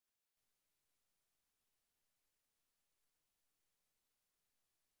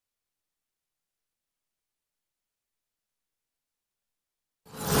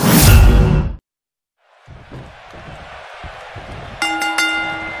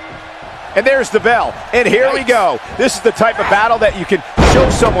And there's the bell. And here we go. This is the type of battle that you can show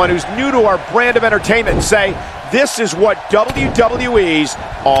someone who's new to our brand of entertainment and say, this is what WWE's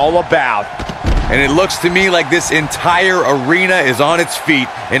all about. And it looks to me like this entire arena is on its feet,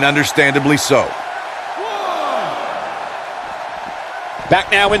 and understandably so.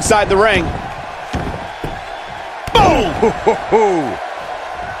 Back now inside the ring. Boom!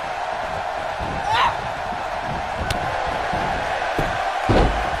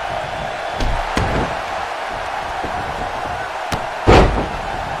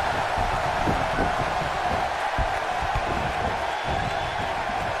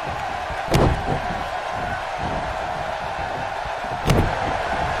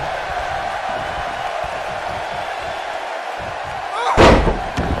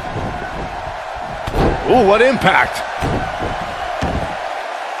 Ooh, what impact.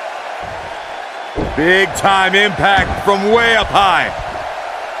 Big time impact from way up high.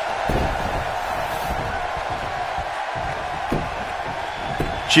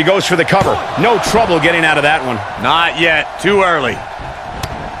 She goes for the cover. No trouble getting out of that one. Not yet. Too early.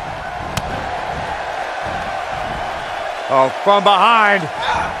 Oh, from behind.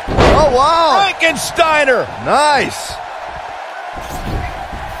 Oh, wow. Frankensteiner. Nice.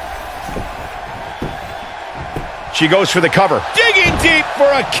 She goes for the cover. Digging deep for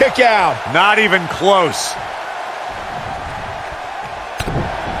a kick out. Not even close.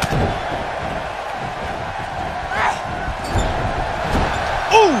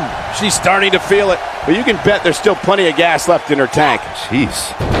 Ooh, she's starting to feel it. But you can bet there's still plenty of gas left in her tank.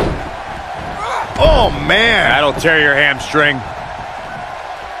 Jeez. Oh, man. That'll tear your hamstring.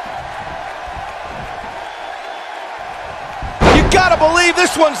 You gotta believe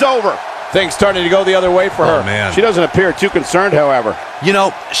this one's over. Things starting to go the other way for her. Man. She doesn't appear too concerned, however. You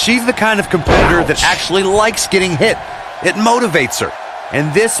know, she's the kind of competitor that actually likes getting hit. It motivates her.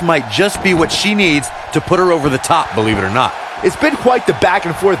 And this might just be what she needs to put her over the top, believe it or not. It's been quite the back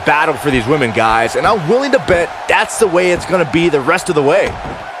and forth battle for these women, guys, and I'm willing to bet that's the way it's going to be the rest of the way.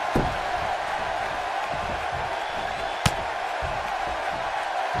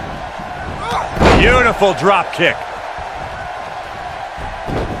 Beautiful drop kick.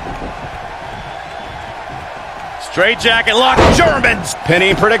 Straight jacket lock, Germans.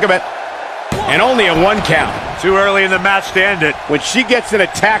 Penny predicament. And only a 1 count. Too early in the match to end it. When she gets in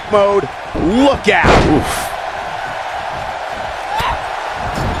attack mode, look out. Oof.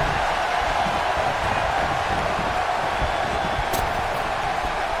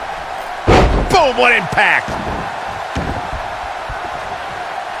 Boom, what impact.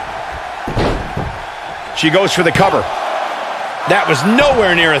 She goes for the cover. That was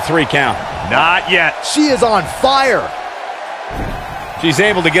nowhere near a 3 count. Not yet. She is on fire. She's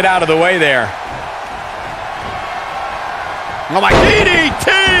able to get out of the way there. Oh my DDT!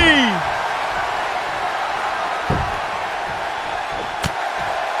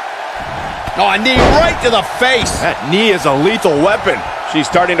 Oh, a knee right to the face. That knee is a lethal weapon. She's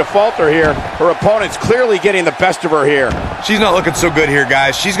starting to falter here. Her opponent's clearly getting the best of her here. She's not looking so good here,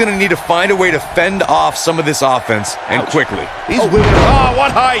 guys. She's going to need to find a way to fend off some of this offense, and quickly. These women. Oh,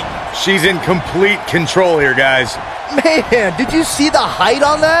 what height! She's in complete control here, guys. Man, did you see the height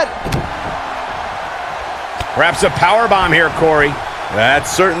on that? Perhaps a power bomb here, Corey. That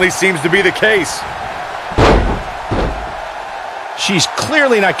certainly seems to be the case. She's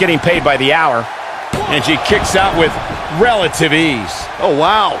clearly not getting paid by the hour. And she kicks out with relative ease. Oh,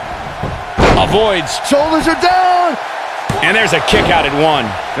 wow. Avoids. Shoulders are down. And there's a kick out at 1.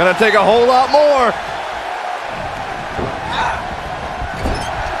 Gonna take a whole lot more.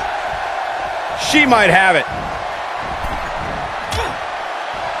 She might have it.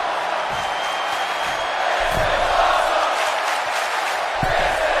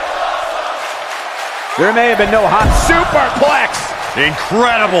 There may have been no hot superplex.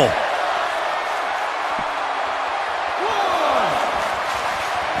 Incredible.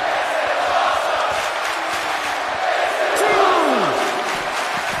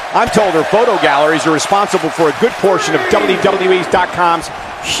 I'm told her photo galleries are responsible for a good portion of WWE's.com's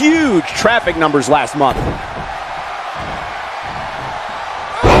huge traffic numbers last month.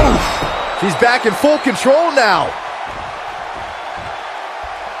 She's back in full control now.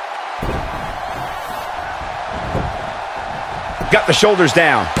 Got the shoulders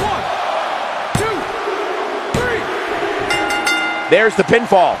down. 1, 2, 3. There's the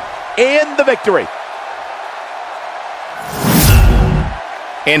pinfall and the victory.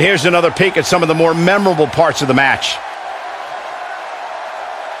 And here's another peek at some of the more memorable parts of the match.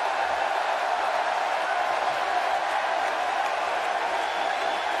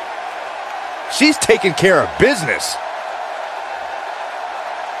 She's taking care of business.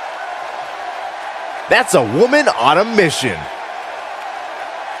 That's a woman on a mission.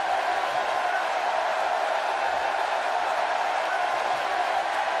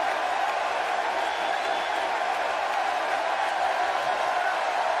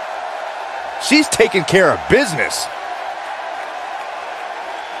 She's taking care of business.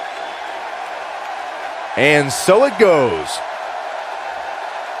 And so it goes.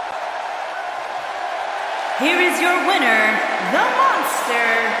 Here is your winner, the Monster,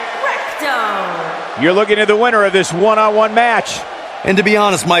 Recto. You're looking at the winner of this one-on-one match. And to be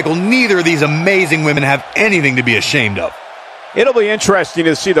honest, Michael, neither of these amazing women have anything to be ashamed of. It'll be interesting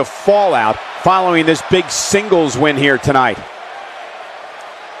to see the fallout following this big singles win here tonight.